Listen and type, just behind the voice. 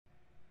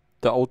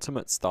The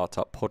Ultimate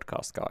Startup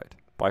Podcast Guide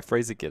by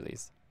Fraser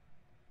Gillies.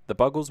 The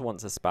Buggles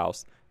once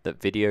espoused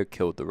that video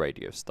killed the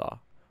radio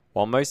star.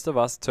 While most of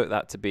us took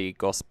that to be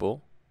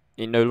gospel,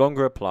 it no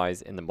longer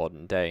applies in the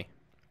modern day.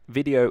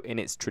 Video in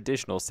its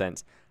traditional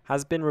sense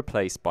has been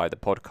replaced by the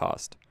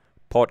podcast.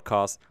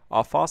 Podcasts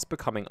are fast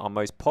becoming our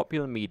most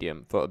popular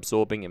medium for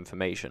absorbing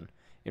information.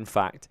 In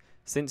fact,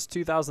 since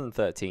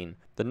 2013,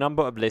 the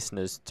number of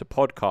listeners to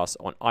podcasts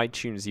on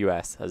iTunes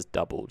US has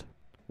doubled.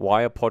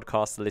 Why are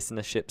podcast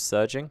listenership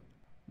surging?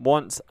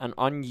 Once an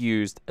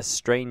unused,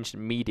 estranged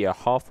media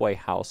halfway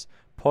house,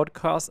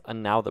 podcasts are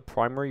now the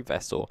primary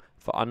vessel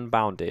for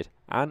unbounded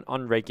and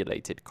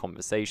unregulated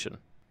conversation.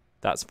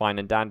 That's fine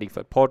and dandy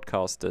for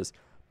podcasters,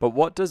 but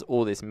what does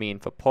all this mean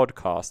for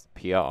podcast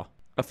PR?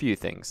 A few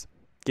things.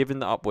 Given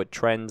the upward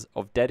trends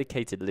of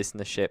dedicated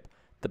listenership,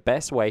 the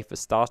best way for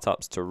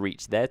startups to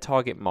reach their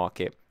target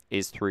market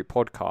is through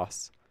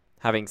podcasts.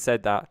 Having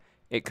said that,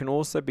 it can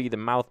also be the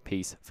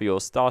mouthpiece for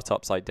your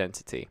startup's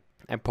identity.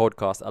 And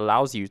podcast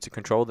allows you to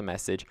control the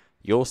message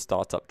your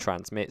startup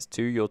transmits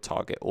to your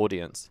target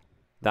audience.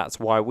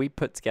 That's why we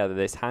put together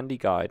this handy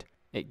guide.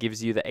 It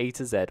gives you the A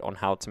to Z on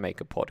how to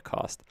make a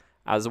podcast,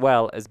 as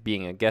well as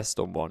being a guest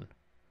on one.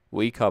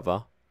 We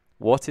cover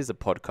what is a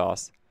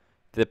podcast,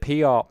 the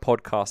PR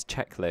podcast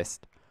checklist,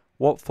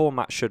 what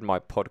format should my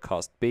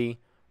podcast be,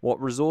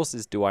 what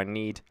resources do I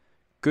need,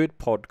 good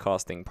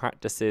podcasting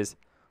practices,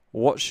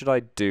 what should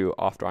I do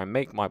after I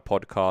make my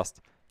podcast,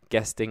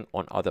 guesting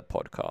on other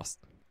podcasts.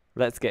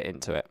 Let's get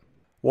into it.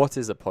 What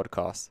is a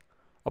podcast?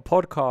 A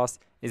podcast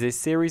is a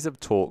series of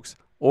talks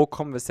or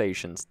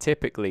conversations,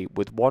 typically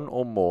with one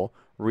or more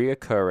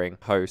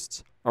reoccurring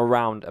hosts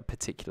around a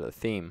particular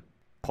theme.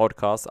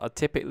 Podcasts are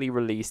typically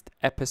released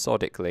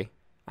episodically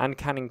and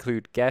can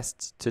include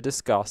guests to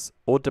discuss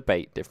or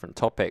debate different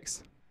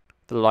topics.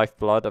 The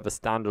lifeblood of a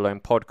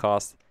standalone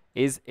podcast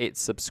is its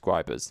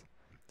subscribers.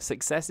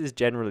 Success is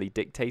generally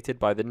dictated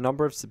by the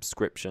number of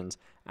subscriptions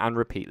and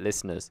repeat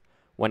listeners.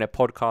 When a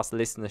podcast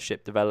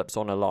listenership develops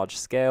on a large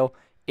scale,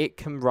 it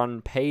can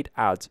run paid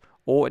ads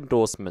or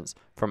endorsements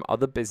from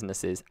other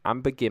businesses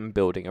and begin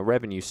building a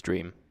revenue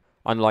stream.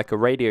 Unlike a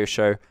radio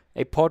show,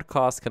 a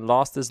podcast can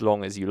last as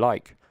long as you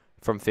like,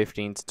 from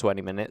 15 to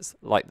 20 minutes,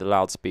 like The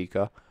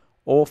Loudspeaker,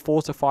 or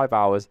 4 to 5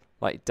 hours,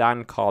 like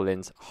Dan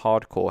Carlin's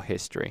Hardcore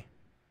History.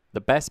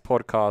 The best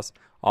podcasts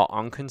are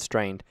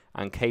unconstrained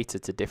and cater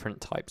to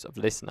different types of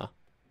listener.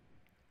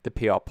 The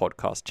PR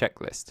podcast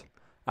checklist.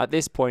 At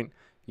this point,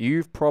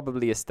 you've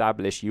probably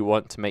established you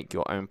want to make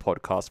your own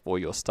podcast for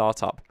your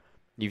startup.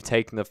 You've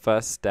taken the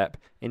first step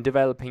in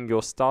developing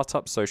your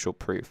startup social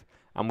proof,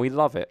 and we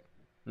love it.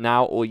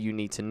 Now all you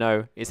need to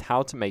know is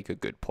how to make a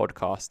good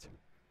podcast.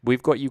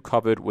 We've got you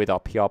covered with our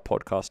PR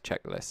podcast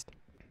checklist.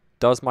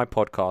 Does my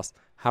podcast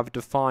have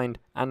defined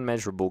and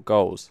measurable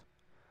goals?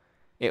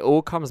 It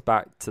all comes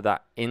back to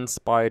that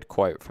inspired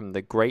quote from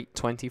the great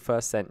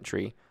 21st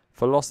century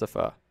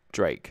philosopher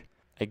Drake.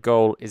 A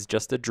goal is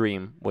just a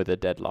dream with a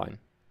deadline.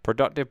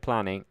 Productive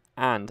planning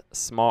and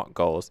SMART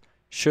goals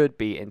should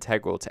be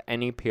integral to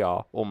any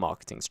PR or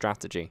marketing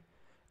strategy.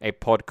 A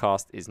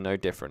podcast is no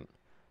different.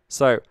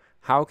 So,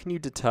 how can you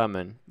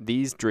determine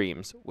these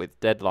dreams with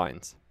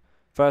deadlines?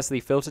 Firstly,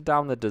 filter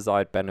down the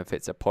desired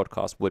benefits a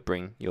podcast would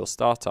bring your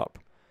startup.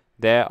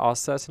 There are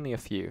certainly a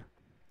few: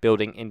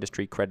 building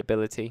industry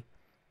credibility,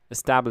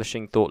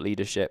 establishing thought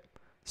leadership,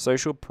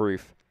 social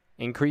proof,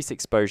 increased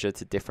exposure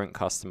to different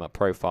customer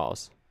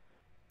profiles.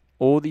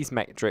 All these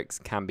metrics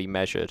can be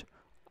measured.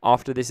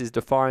 After this is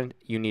defined,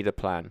 you need a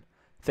plan.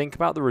 Think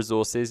about the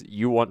resources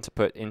you want to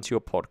put into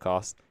your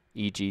podcast,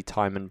 e.g.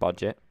 time and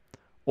budget.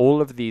 All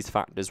of these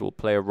factors will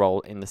play a role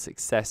in the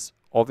success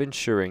of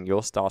ensuring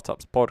your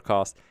startup's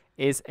podcast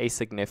is a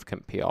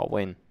significant PR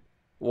win.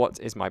 What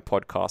is my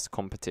podcast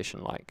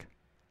competition like?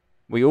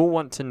 We all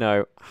want to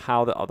know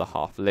how the other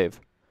half live.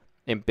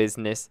 In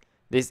business,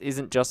 this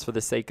isn't just for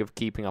the sake of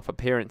keeping up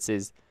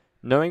appearances.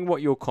 Knowing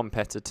what your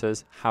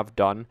competitors have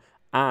done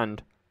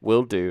and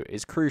will do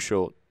is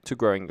crucial to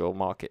growing your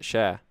market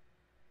share.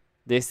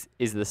 This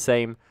is the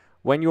same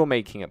when you're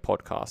making a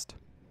podcast.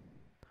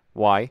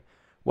 Why?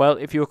 Well,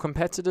 if your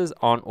competitors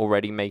aren't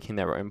already making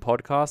their own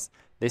podcasts,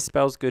 this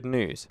spells good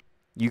news.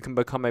 You can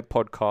become a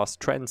podcast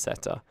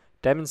trendsetter,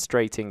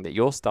 demonstrating that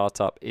your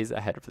startup is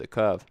ahead of the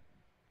curve.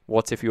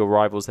 What if your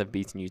rivals have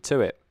beaten you to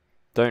it?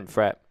 Don't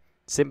fret.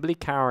 Simply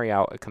carry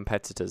out a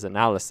competitor's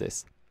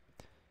analysis.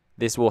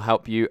 This will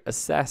help you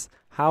assess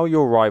how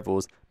your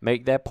rivals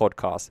make their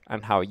podcasts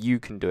and how you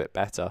can do it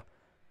better.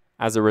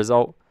 As a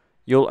result,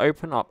 you'll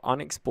open up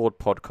unexplored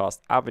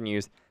podcast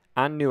avenues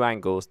and new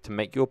angles to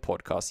make your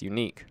podcast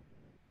unique.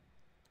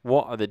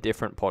 What are the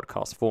different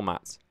podcast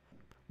formats?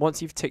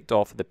 Once you've ticked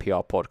off the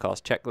PR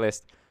podcast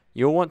checklist,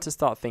 you'll want to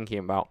start thinking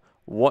about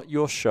what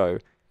your show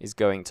is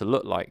going to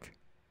look like.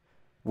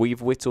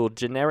 We've whittled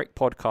generic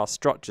podcast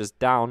structures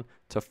down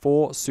to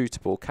 4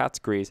 suitable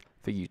categories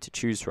for you to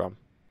choose from.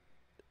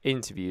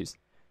 Interviews.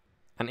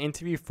 An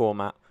interview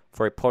format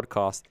for a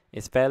podcast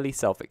is fairly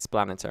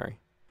self-explanatory.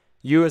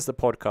 You as the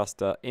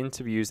podcaster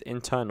interviews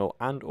internal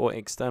and or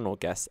external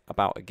guests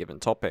about a given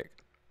topic.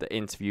 the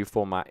interview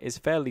format is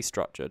fairly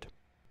structured.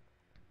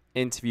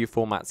 Interview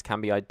formats can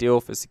be ideal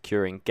for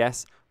securing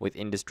guests with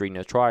industry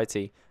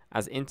notoriety,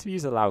 as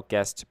interviews allow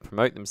guests to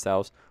promote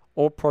themselves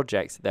or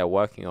projects they're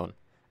working on.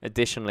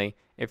 Additionally,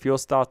 if your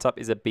startup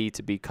is a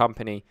B2B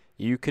company,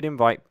 you could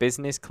invite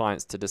business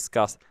clients to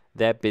discuss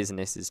their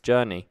business's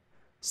journey,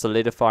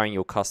 solidifying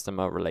your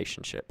customer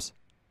relationships.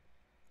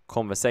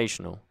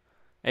 Conversational.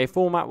 A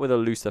format with a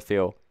looser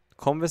feel.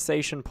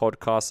 Conversation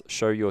podcasts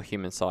show your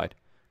human side.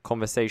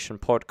 Conversation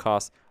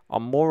podcasts are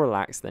more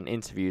relaxed than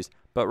interviews,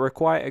 but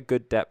require a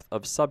good depth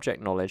of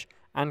subject knowledge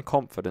and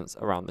confidence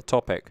around the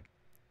topic.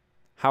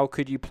 How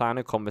could you plan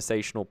a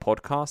conversational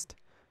podcast?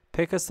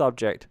 Pick a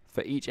subject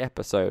for each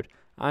episode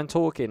and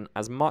talk in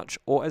as much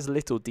or as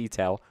little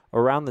detail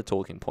around the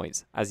talking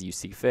points as you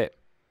see fit.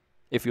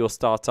 If your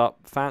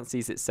startup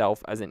fancies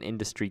itself as an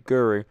industry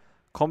guru,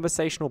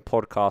 conversational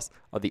podcasts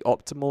are the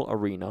optimal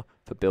arena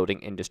for building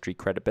industry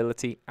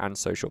credibility and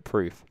social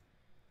proof.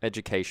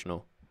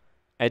 Educational.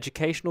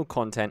 Educational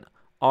content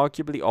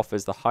arguably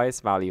offers the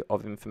highest value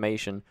of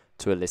information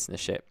to a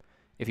listenership.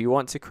 If you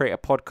want to create a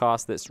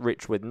podcast that's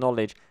rich with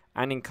knowledge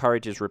and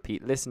encourages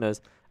repeat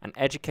listeners, an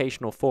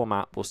educational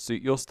format will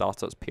suit your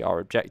startup's PR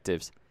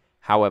objectives.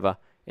 However,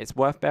 it's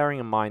worth bearing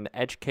in mind that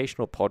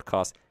educational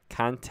podcasts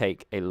can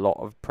take a lot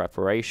of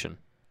preparation.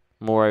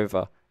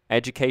 Moreover,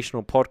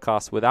 educational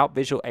podcasts without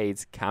visual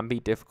aids can be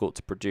difficult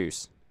to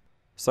produce.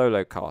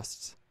 Solo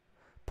casts.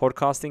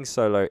 Podcasting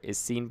solo is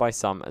seen by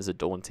some as a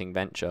daunting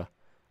venture.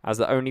 As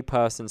the only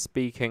person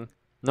speaking,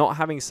 not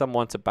having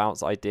someone to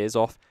bounce ideas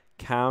off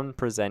can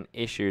present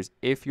issues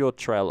if your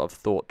trail of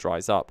thought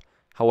dries up.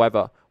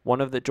 However,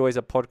 one of the joys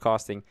of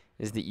podcasting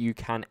is that you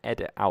can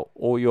edit out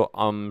all your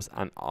ums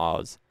and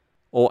ahs,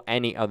 or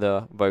any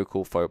other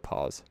vocal faux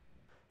pas.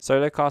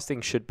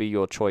 Solocasting should be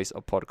your choice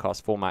of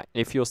podcast format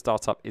if your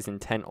startup is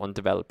intent on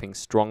developing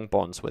strong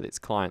bonds with its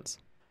clients.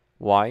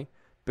 Why?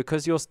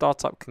 Because your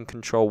startup can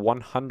control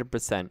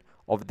 100%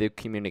 of the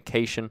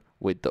communication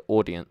with the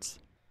audience.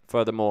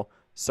 Furthermore,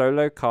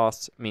 solo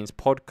casts means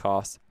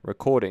podcast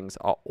recordings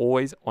are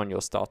always on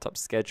your startup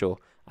schedule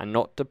and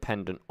not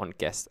dependent on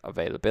guest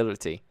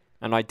availability.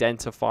 An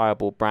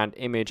identifiable brand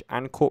image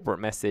and corporate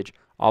message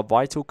are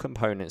vital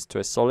components to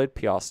a solid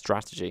PR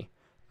strategy.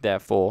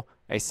 Therefore,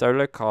 a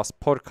solo cast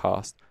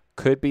podcast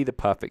could be the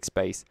perfect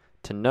space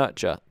to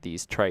nurture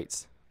these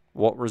traits.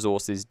 What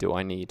resources do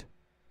I need?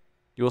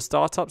 Your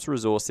startup's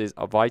resources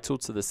are vital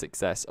to the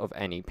success of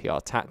any PR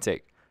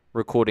tactic.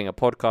 Recording a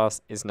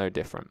podcast is no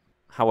different.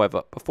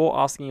 However, before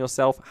asking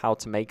yourself how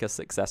to make a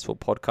successful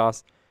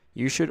podcast,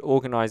 you should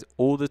organize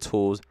all the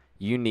tools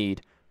you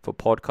need for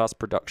podcast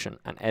production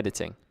and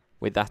editing.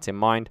 With that in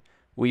mind,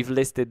 we've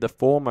listed the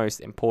 4 most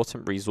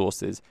important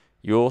resources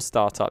your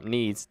startup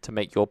needs to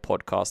make your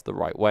podcast the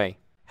right way.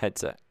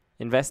 Headset.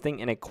 Investing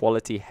in a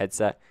quality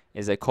headset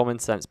is a common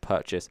sense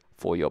purchase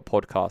for your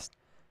podcast.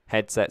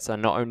 Headsets are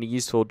not only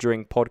useful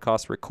during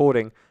podcast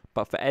recording,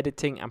 but for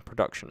editing and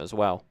production as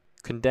well.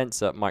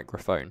 Condenser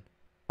microphone.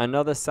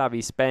 Another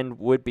savvy spend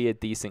would be a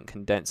decent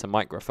condenser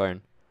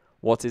microphone.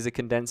 What is a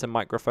condenser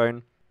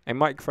microphone? A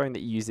microphone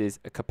that uses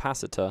a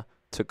capacitor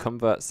to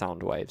convert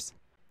sound waves.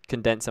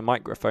 Condenser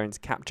microphones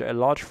capture a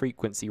large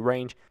frequency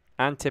range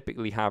and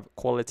typically have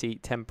quality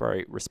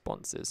temporary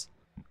responses.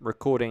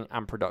 Recording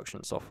and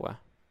production software.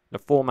 The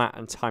format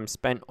and time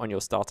spent on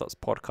your startup's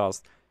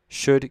podcast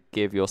should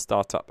give your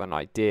startup an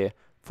idea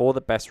for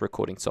the best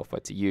recording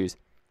software to use.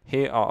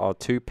 Here are our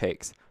 2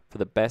 picks for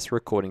the best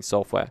recording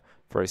software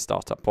for a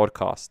startup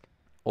podcast.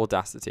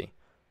 Audacity.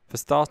 For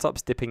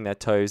startups dipping their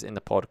toes in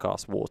the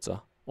podcast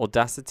water,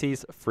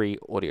 Audacity's free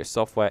audio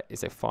software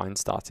is a fine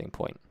starting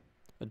point.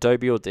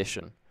 Adobe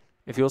Audition.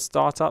 If your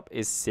startup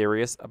is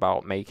serious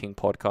about making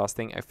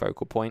podcasting a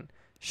focal point,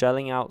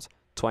 shelling out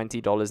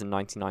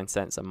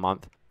 $20.99 a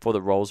month for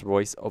the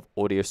Rolls-Royce of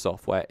audio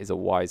software is a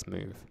wise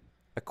move.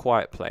 A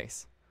Quiet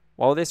Place.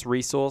 While this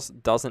resource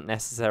doesn't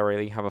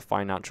necessarily have a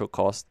financial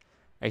cost,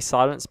 a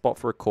silent spot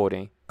for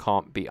recording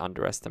can't be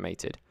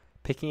underestimated.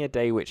 Picking a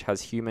day which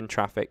has human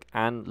traffic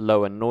and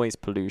lower noise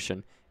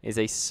pollution is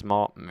a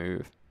smart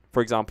move.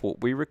 For example,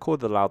 we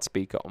record the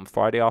loudspeaker on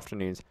Friday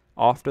afternoons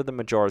after the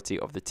majority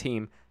of the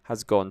team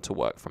has gone to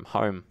work from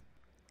home.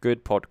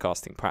 Good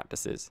podcasting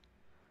practices.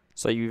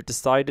 So you've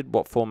decided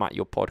what format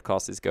your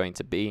podcast is going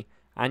to be,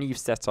 and you've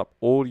set up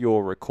all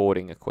your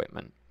recording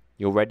equipment.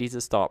 You're ready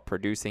to start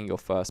producing your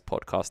first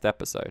podcast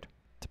episode.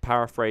 To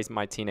paraphrase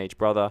my teenage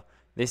brother,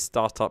 this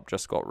startup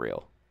just got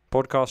real.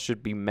 Podcasts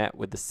should be met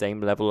with the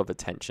same level of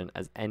attention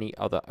as any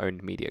other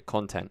owned media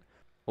content.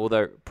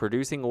 Although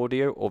producing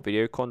audio or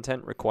video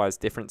content requires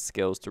different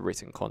skills to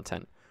written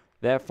content.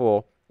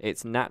 Therefore,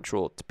 it's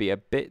natural to be a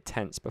bit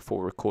tense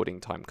before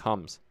recording time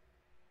comes.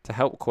 To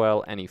help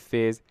quell any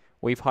fears,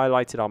 we've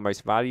highlighted our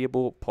most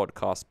valuable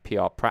podcast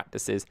PR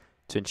practices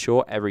to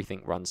ensure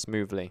everything runs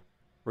smoothly.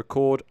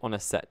 Record on a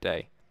set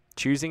day.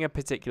 Choosing a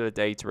particular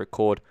day to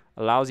record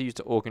allows you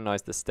to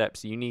organize the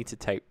steps you need to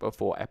take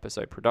before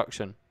episode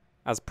production.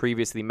 As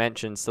previously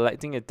mentioned,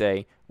 selecting a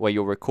day where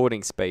your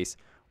recording space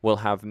will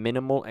have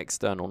minimal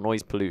external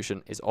noise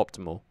pollution is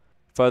optimal.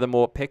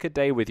 Furthermore, pick a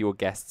day with your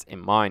guests in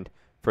mind.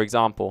 For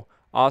example,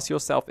 ask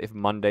yourself if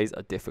Mondays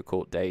are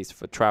difficult days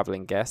for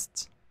traveling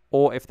guests,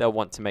 or if they'll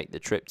want to make the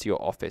trip to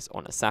your office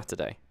on a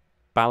Saturday.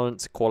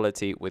 Balance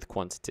quality with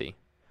quantity.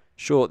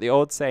 Sure, the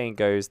old saying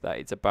goes that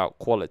it's about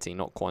quality,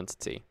 not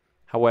quantity.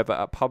 However,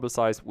 at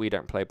Publicize, we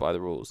don't play by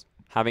the rules.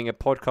 Having a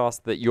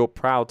podcast that you're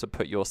proud to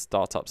put your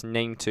startup's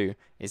name to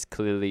is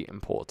clearly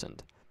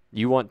important.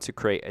 You want to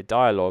create a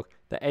dialogue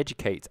that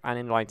educates and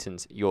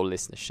enlightens your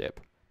listenership.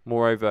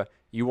 Moreover,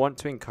 you want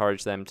to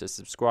encourage them to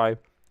subscribe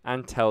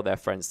and tell their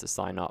friends to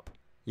sign up.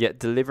 Yet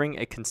delivering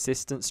a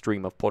consistent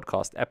stream of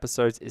podcast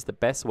episodes is the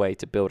best way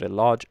to build a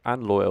large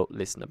and loyal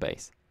listener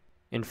base.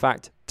 In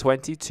fact,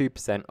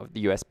 22% of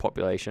the US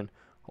population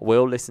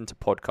will listen to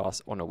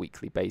podcasts on a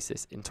weekly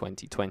basis in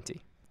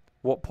 2020.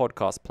 What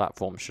podcast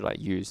platform should I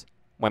use?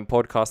 When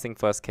podcasting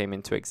first came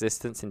into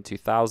existence in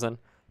 2000,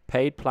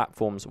 paid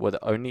platforms were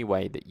the only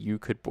way that you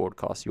could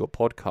broadcast your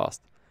podcast.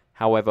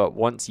 However,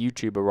 once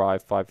YouTube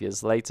arrived 5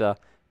 years later,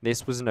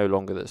 this was no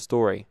longer the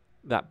story.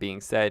 That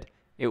being said,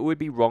 it would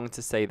be wrong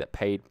to say that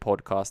paid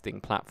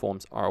podcasting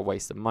platforms are a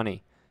waste of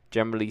money.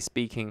 Generally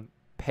speaking,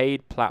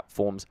 paid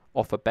platforms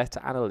offer better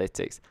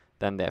analytics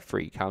than their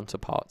free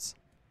counterparts.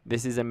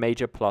 This is a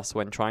major plus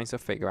when trying to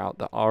figure out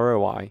the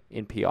ROI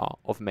in PR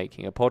of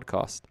making a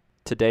podcast.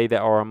 Today,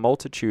 there are a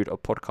multitude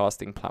of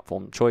podcasting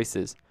platform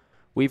choices.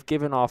 We've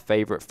given our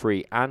favorite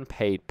free and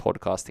paid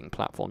podcasting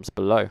platforms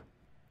below.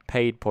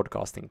 Paid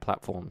podcasting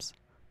platforms.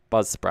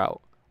 Buzzsprout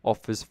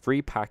offers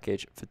free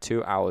package for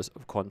 2 hours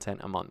of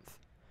content a month.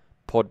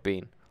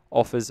 Podbean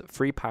offers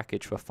free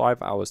package for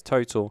 5 hours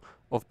total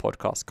of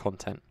podcast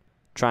content.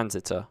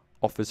 Transitor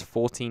offers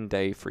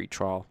 14-day free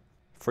trial.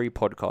 Free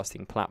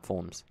podcasting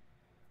platforms.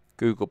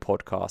 Google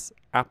Podcasts,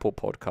 Apple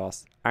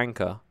Podcasts,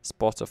 Anchor,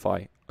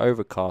 Spotify,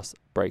 Overcast,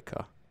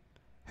 Breaker.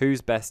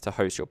 Who's best to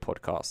host your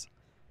podcast?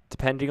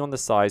 Depending on the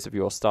size of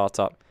your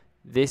startup,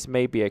 this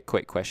may be a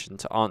quick question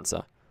to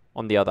answer.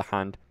 On the other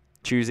hand,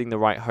 choosing the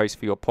right host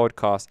for your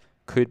podcast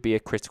could be a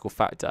critical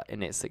factor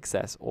in its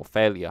success or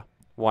failure.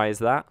 Why is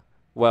that?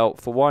 Well,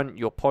 for one,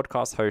 your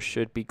podcast host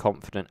should be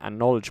confident and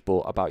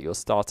knowledgeable about your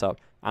startup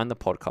and the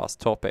podcast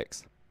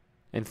topics.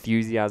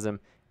 Enthusiasm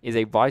is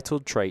a vital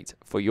trait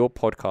for your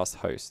podcast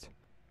host.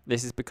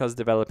 This is because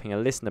developing a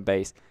listener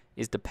base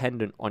is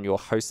dependent on your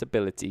host's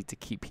ability to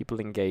keep people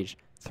engaged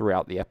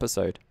throughout the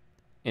episode.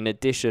 In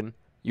addition,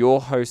 your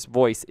host's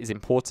voice is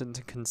important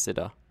to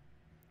consider.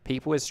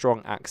 People with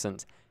strong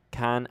accents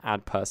can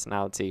add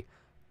personality,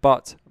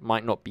 but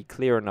might not be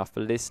clear enough for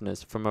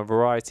listeners from a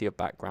variety of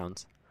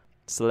backgrounds.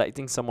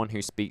 Selecting someone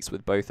who speaks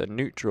with both a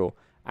neutral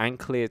and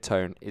clear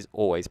tone is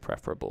always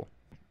preferable.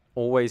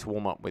 Always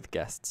warm up with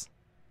guests.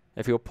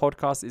 If your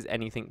podcast is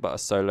anything but a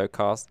solo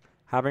cast,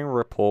 having a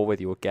rapport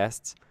with your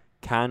guests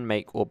can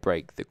make or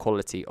break the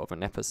quality of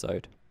an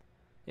episode.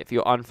 If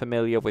you're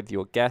unfamiliar with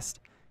your guest,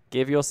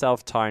 give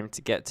yourself time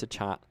to get to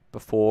chat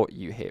before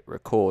you hit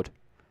record.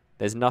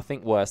 There's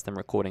nothing worse than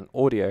recording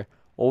audio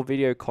or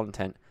video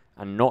content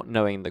and not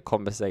knowing the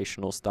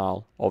conversational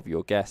style of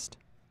your guest.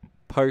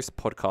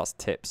 Post-podcast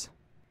tips.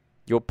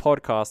 Your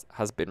podcast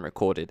has been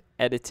recorded,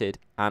 edited,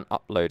 and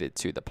uploaded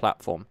to the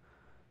platform.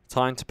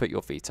 Time to put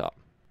your feet up.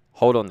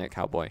 Hold on there,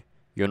 cowboy.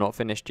 You're not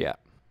finished yet.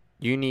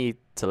 You need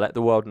to let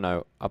the world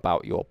know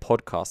about your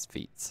podcast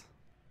feats.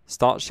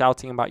 Start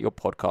shouting about your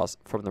podcast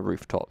from the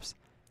rooftops.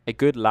 A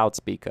good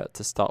loudspeaker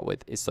to start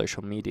with is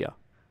social media.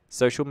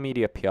 Social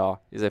media PR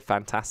is a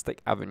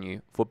fantastic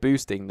avenue for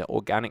boosting the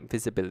organic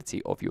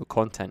visibility of your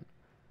content.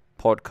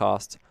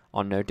 Podcasts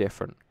are no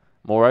different.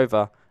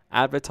 Moreover,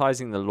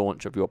 advertising the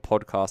launch of your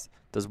podcast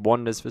does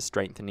wonders for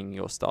strengthening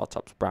your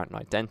startup's brand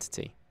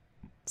identity.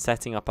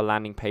 Setting up a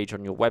landing page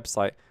on your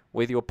website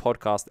with your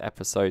podcast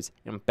episodes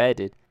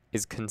embedded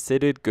is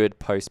considered good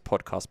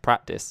post-podcast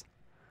practice.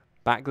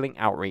 Backlink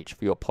outreach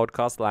for your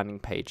podcast landing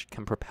page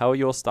can propel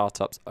your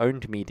startup's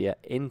owned media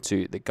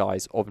into the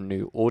guise of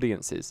new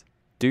audiences.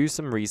 Do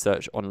some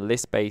research on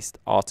list-based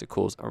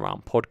articles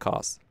around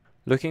podcasts.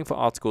 Looking for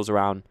articles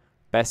around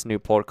best new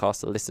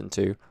podcasts to listen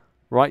to,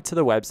 write to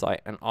the website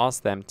and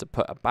ask them to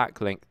put a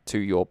backlink to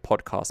your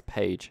podcast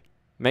page.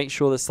 Make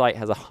sure the site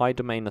has a high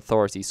domain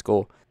authority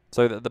score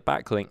so that the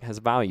backlink has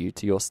value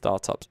to your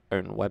startup's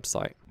own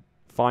website.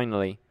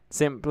 Finally,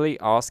 simply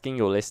asking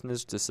your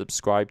listeners to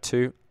subscribe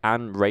to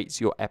and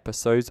rate your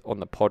episodes on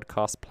the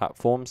podcast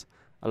platforms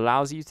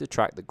allows you to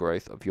track the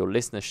growth of your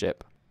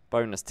listenership.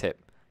 Bonus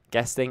tip: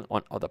 guesting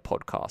on other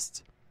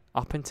podcasts.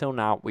 Up until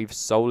now, we've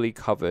solely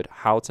covered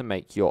how to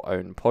make your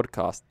own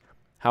podcast.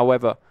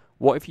 However,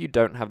 what if you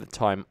don't have the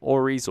time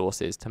or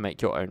resources to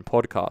make your own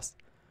podcast?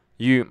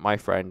 You, my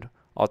friend,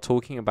 are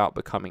talking about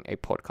becoming a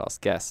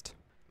podcast guest.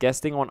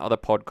 Guesting on other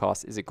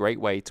podcasts is a great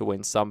way to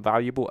win some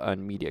valuable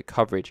earned media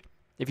coverage.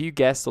 If you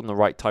guest on the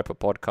right type of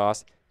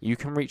podcast, you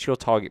can reach your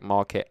target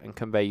market and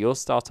convey your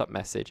startup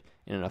message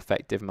in an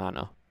effective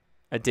manner.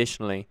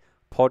 Additionally,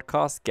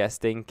 podcast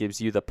guesting gives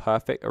you the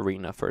perfect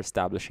arena for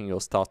establishing your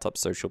startup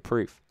social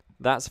proof.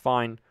 That's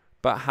fine,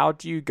 but how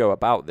do you go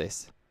about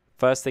this?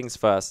 First things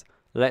first,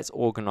 let's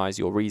organize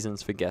your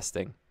reasons for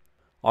guesting.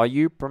 Are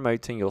you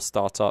promoting your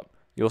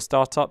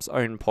startup's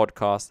own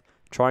podcast,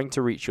 trying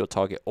to reach your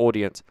target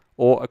audience,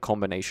 or a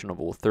combination of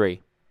all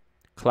three?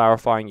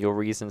 Clarifying your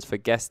reasons for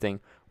guesting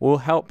will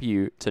help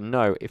you to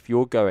know if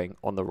you're going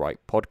on the right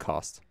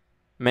podcast.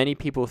 Many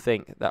people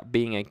think that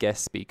being a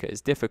guest speaker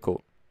is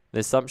difficult. The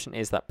assumption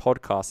is that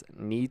podcasts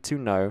need to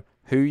know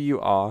who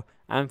you are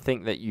and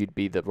think that you'd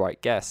be the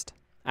right guest.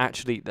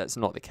 Actually, that's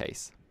not the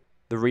case.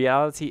 The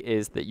reality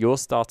is that your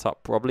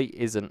startup probably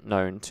isn't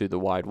known to the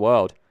wide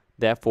world.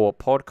 Therefore,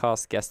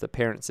 podcast guest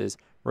appearances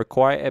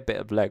require a bit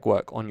of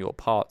legwork on your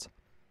part.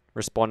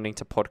 Responding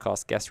to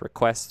podcast guest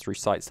requests through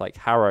sites like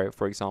Harrow,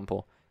 for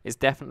example, is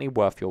definitely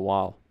worth your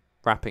while.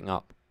 Wrapping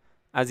up.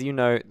 As you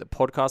know, the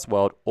podcast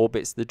world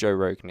orbits the Joe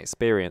Rogan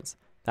Experience.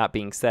 That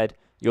being said,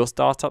 your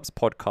startup's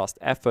podcast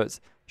efforts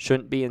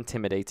shouldn't be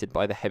intimidated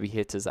by the heavy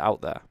hitters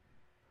out there.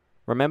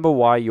 Remember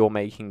why you're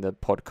making the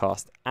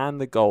podcast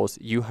and the goals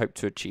you hope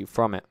to achieve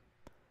from it.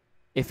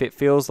 If it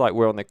feels like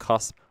we're on the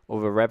cusp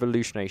of a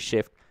revolutionary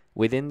shift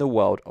within the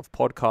world of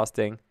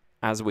podcasting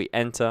as we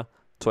enter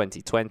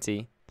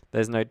 2020,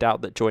 there's no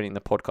doubt that joining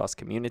the podcast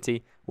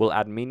community will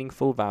add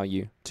meaningful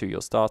value to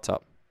your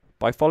startup.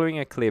 By following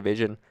a clear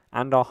vision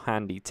and our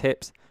handy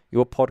tips,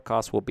 your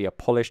podcast will be a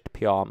polished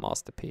PR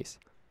masterpiece.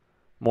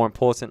 More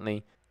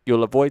importantly,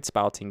 you'll avoid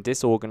spouting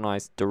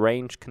disorganized,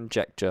 deranged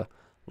conjecture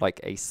like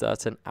a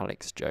certain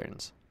Alex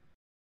Jones.